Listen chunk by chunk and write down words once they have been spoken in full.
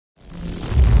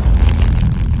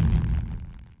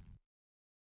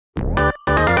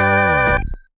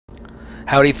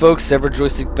Howdy folks, Sever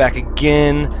Joystick back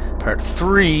again, part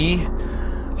 3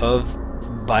 of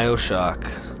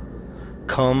Bioshock.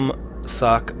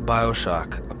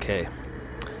 Bioshock. Okay.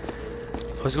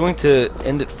 I was going to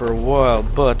end it for a while,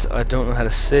 but I don't know how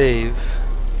to save.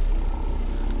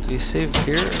 Do you save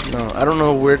here? No, I don't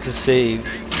know where to save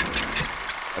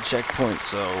a checkpoint,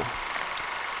 so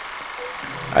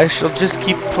I shall just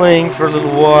keep playing for a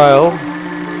little while.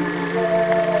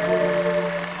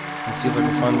 See if I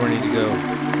can find where I need to go.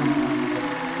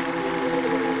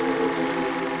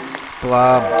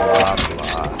 Blah, blah,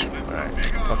 blah. Alright,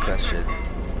 fuck that shit.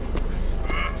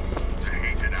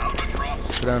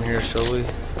 Let's go down here, shall we?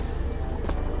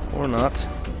 Or not.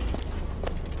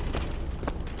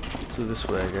 Through this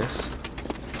way, I guess.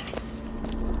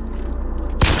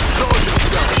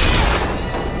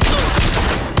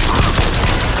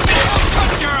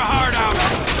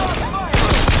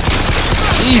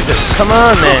 Jesus, come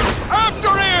on, man!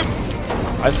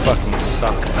 I fucking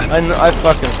suck. I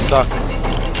fucking suck.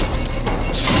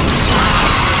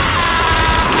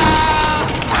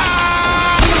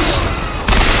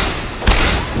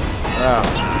 Wow.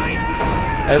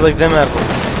 I like them apples.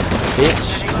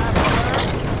 Bitch.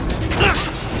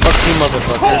 Fuck you,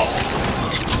 motherfuckers.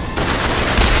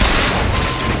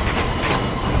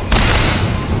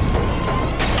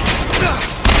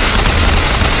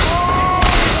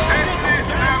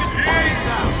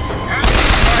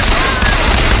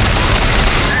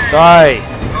 Die!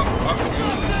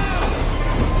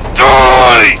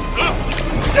 Die!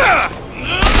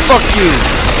 Fuck you!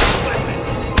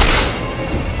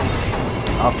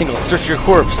 I think I'll search your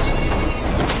corpse.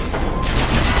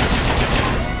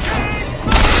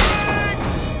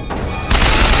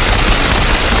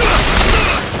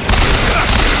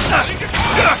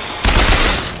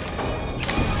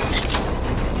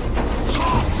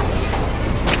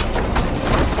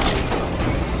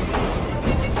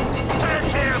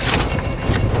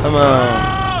 Come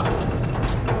on.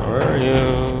 Where are you?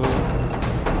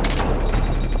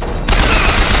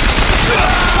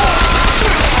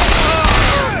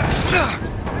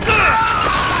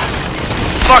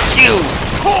 Fuck you!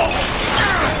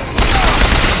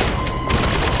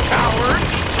 Coward!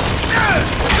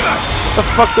 What the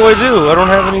fuck do I do? I don't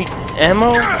have any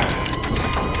ammo?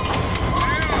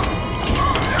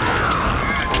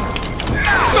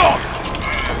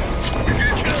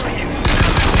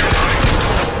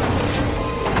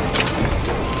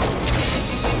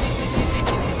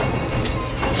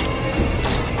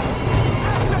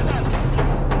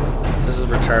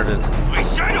 Retarded. I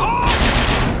said hold!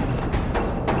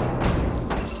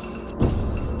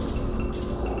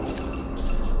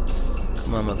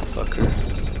 Come on, motherfucker.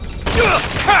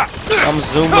 I'm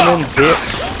zooming in, bitch.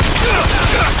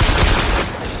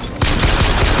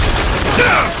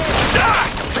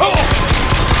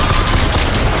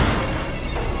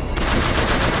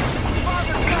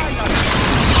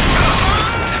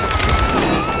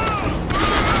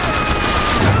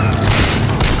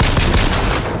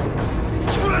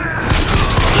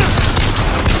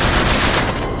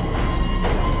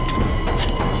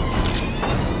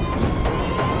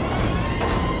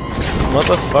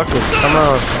 Motherfuckers, come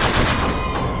on.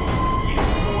 You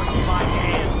forced my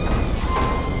hand.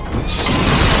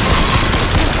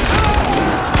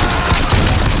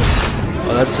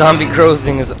 Oh, that zombie crow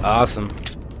thing is awesome.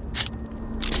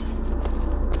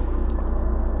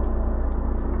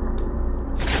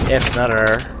 F, not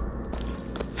R.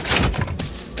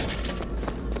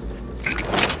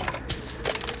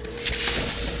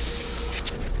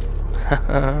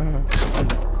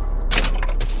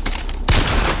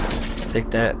 Take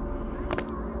that.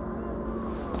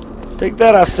 Take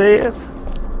that, I said.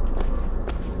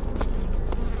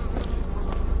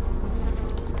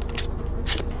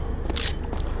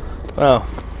 Wow.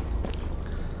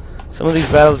 Some of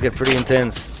these battles get pretty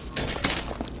intense.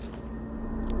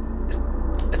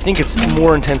 I think it's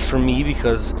more intense for me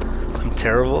because I'm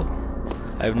terrible.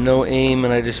 I have no aim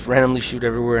and I just randomly shoot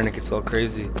everywhere and it gets all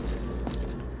crazy.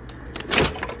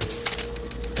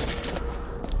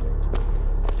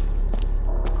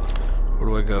 Where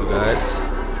do I go, guys?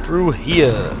 Through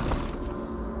here.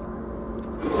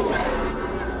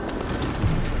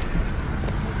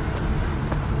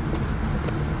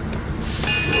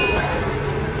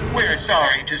 We're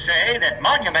sorry to say that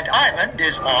Monument Island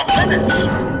is off limits.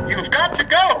 You've got to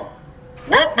go.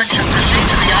 Workmen should proceed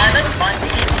to the island by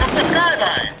means of the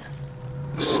skyline.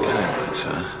 The skylines,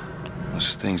 huh?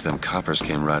 Those things them coppers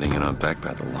came riding in on back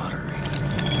by the lottery.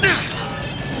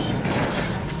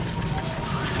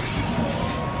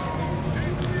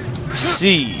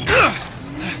 See.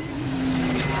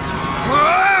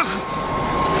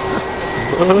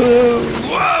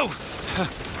 Whoa!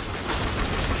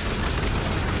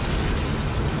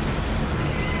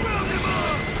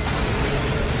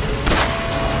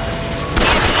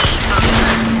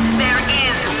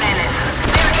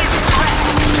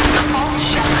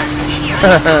 Fuck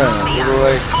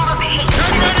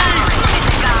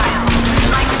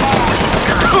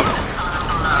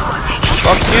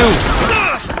you!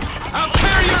 I'll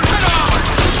tear your head off!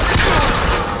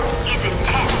 His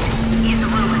intent is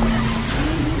ruined.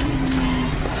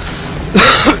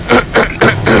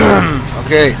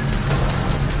 Okay.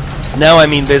 Now I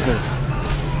mean business.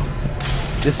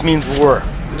 This means war.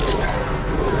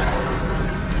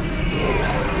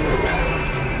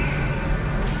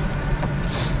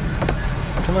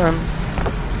 Come on.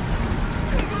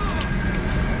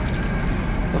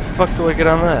 The fuck do I get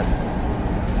on that?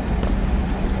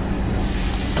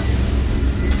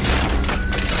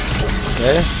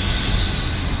 Okay.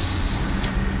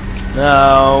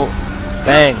 Now,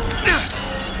 bang.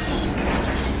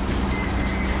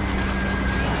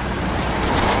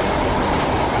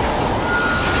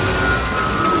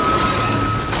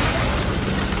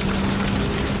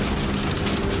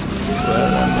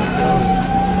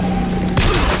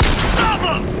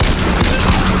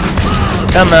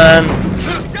 Come on.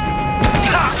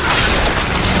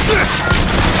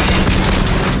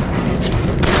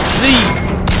 See.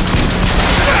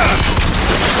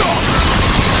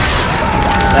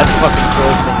 That fucking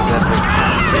throw thing is epic.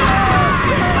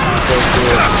 So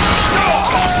cool.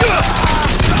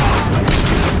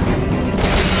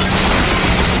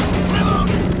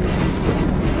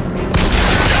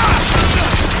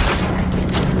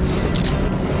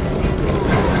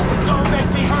 Don't make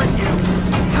me hurt you!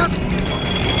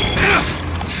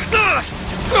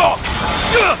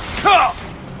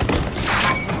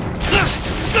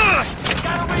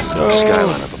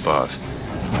 Skyline up above.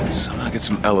 Somehow get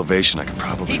some elevation, I could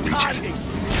probably reach it.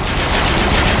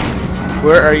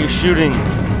 Where are you shooting?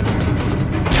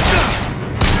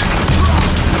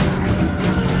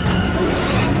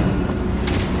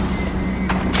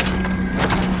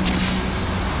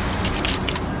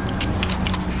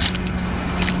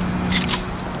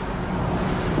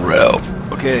 Ralph.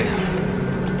 Okay.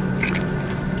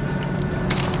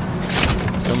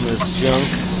 Some of this junk.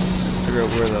 Figure out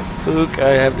where the fuck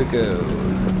I have to go.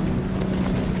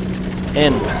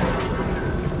 End.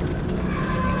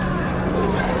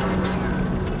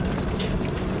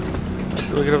 What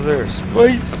do I get up there?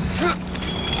 Space!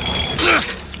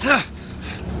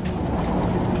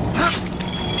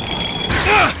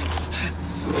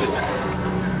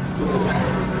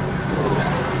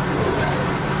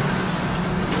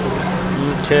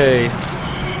 Okay.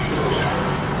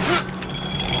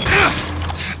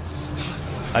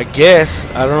 I guess.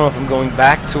 I don't know if I'm going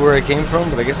back to where I came from,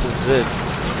 but I guess this is it.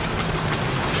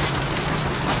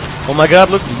 Oh my god,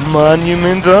 look!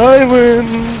 Monument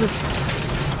Island!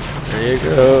 There you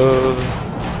go.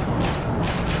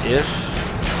 Ish.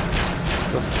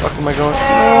 Where the fuck am I going? No!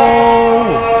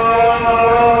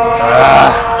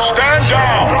 Ah. Stand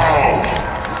down!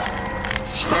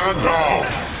 Stand down!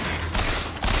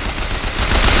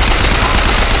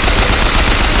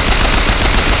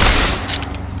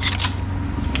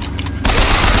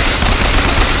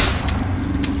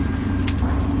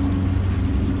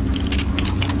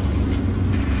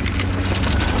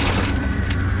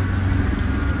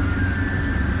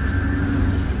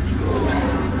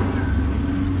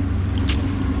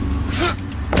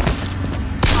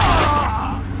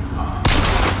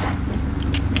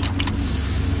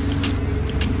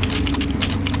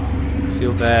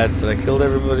 Bad that I killed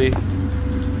everybody.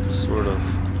 Sort of.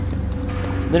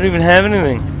 They don't even have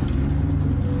anything.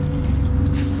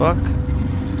 Fuck.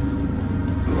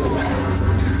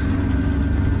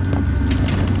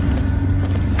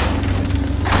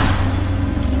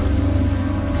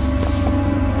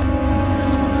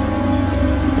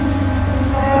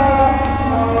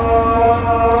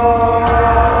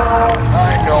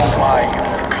 I know why you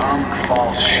have come,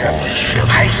 false shepherd.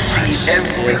 I see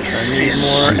every sin.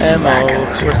 More ammo.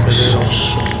 Of course I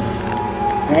do.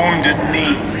 Wounded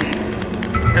Knee,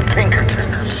 the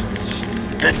Pinkertons,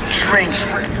 the drink,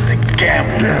 the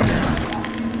gambler,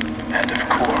 and of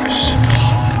course,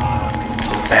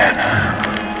 Anna.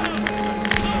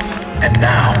 And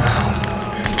now,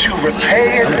 to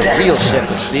repay a I'm a debt, real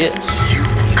shepherd, bitch.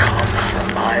 you've come from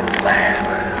my land.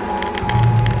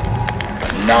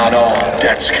 But not all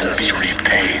debts can be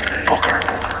repaid, Booker.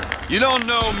 You don't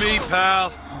know me,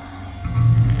 pal.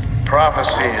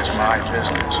 Prophecy is my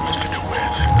business, Mr.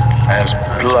 DeWitt. As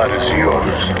blood as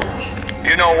yours. Do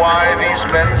you know why these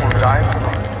men will die for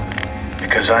me?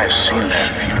 Because I have seen their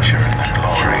future in the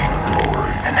glory.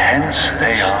 And hence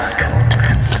they are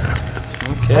content.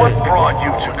 Okay. What brought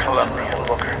you to Columbia,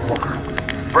 Booker?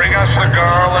 Bring us the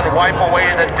girl and wipe away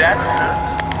the debt?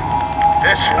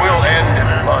 This will end in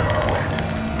blood, DeWitt.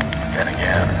 Then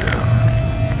again,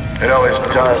 it always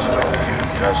does with you.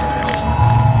 doesn't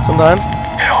it? Sometimes.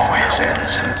 It always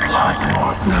ends in blood.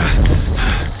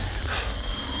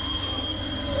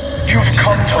 You've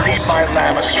come to lead my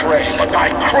lamb astray, but thy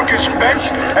crook is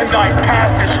bent and thy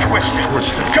path is twisted.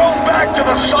 Go back to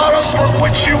the Sodom from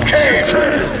which you came!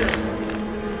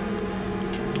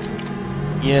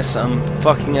 Yes, I'm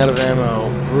fucking out of ammo.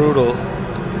 Brutal.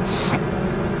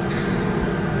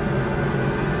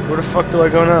 Where the fuck do I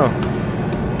go now?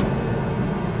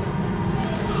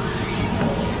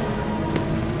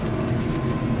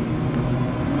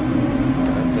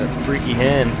 That freaky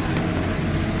hand.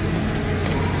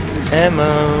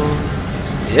 Ammo.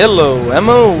 Hello,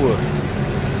 ammo.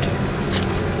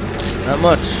 Not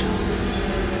much.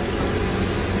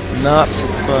 Not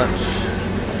much.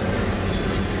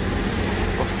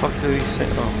 What the fuck do these say?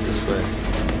 Oh, this way.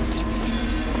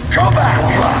 Go back!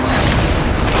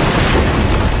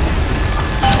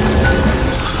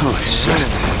 Holy shit.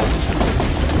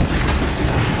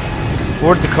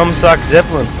 Board the Comstock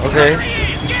Zeppelin. Okay.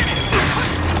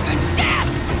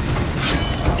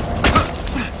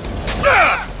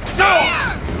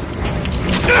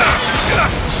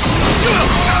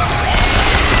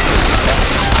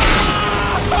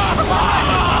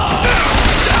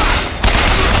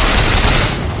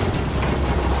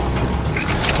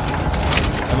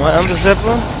 Am I on the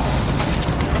Zeppelin?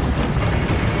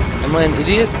 Am I an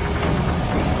idiot?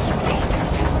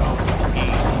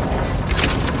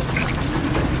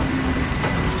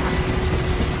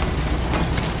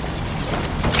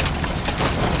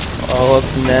 Oh, a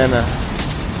banana.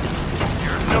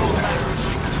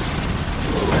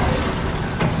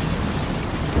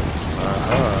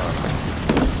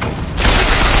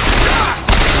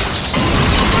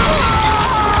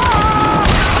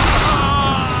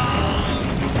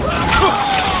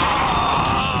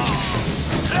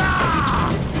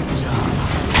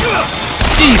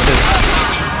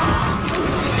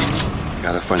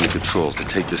 Gotta find the controls to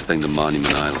take this thing to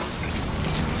Monument Island.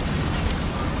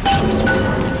 I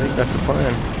think that's the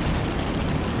plan.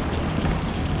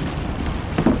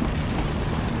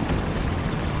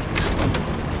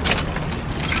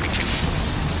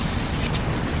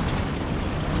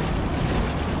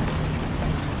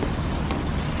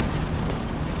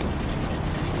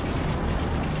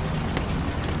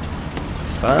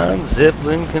 Find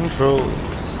Zeppelin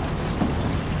controls.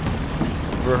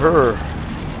 For her.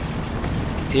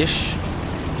 Ish.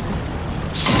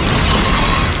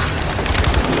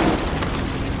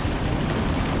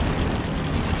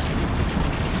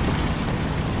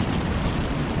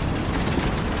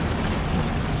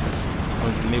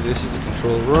 Maybe this is a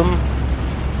control room.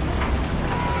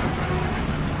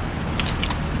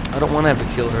 I don't want to have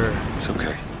to kill her. It's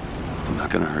okay. I'm not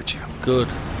gonna hurt you. Good.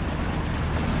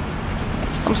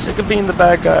 I'm sick of being the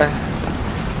bad guy.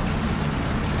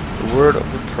 The word of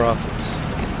the prophet.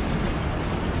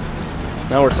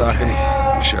 Now we're talking.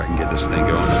 I'm sure I can get this thing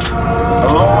going.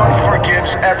 The Lord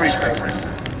forgives everything.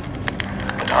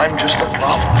 But I'm just a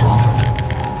prophet.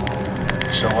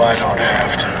 So I don't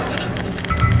have to.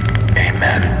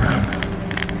 Amen.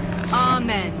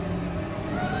 Amen.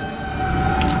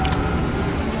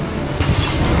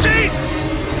 Jesus!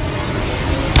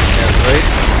 Yeah, right?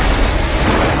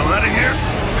 Hell out of here!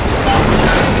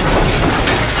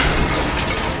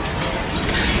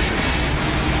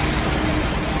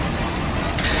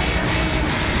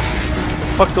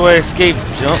 Fuck do I escape?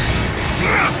 Jump.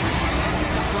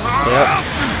 Yep.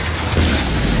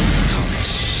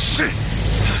 Shit!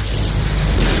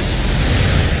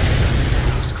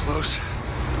 That was close.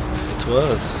 It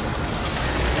was.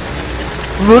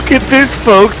 Look at this,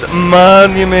 folks.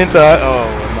 Monument. Oh,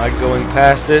 am I going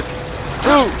past it?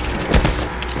 Oh!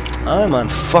 I'm on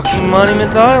fucking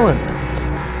Monument Island.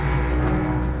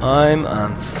 I'm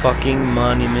on fucking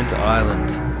Monument Island.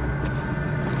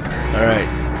 Alright.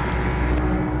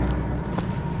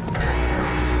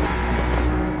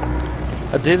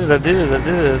 I did it, I did it, I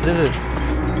did it, I did it.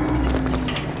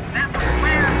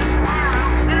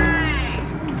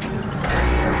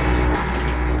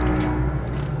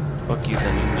 Fuck you,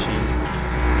 vending machine.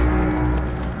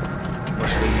 What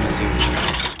should I use you?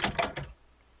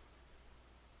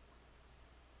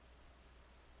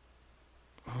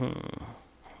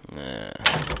 Nah.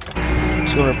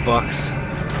 $200.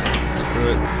 Screw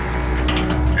it.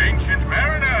 Ancient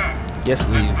mariner! Yes,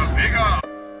 leave. Big arm!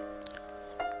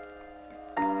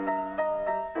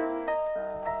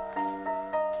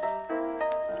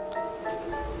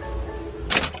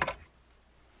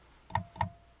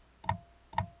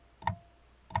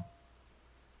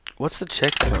 What's the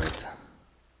checkpoint?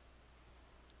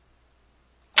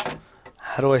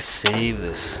 How do I save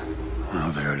this? Oh,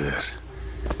 there it is.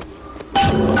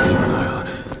 Monument Island.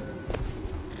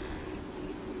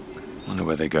 Wonder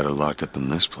why they got her locked up in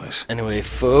this place. Anyway,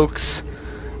 folks,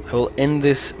 I will end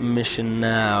this mission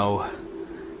now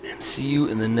and see you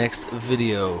in the next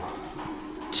video.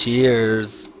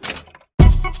 Cheers.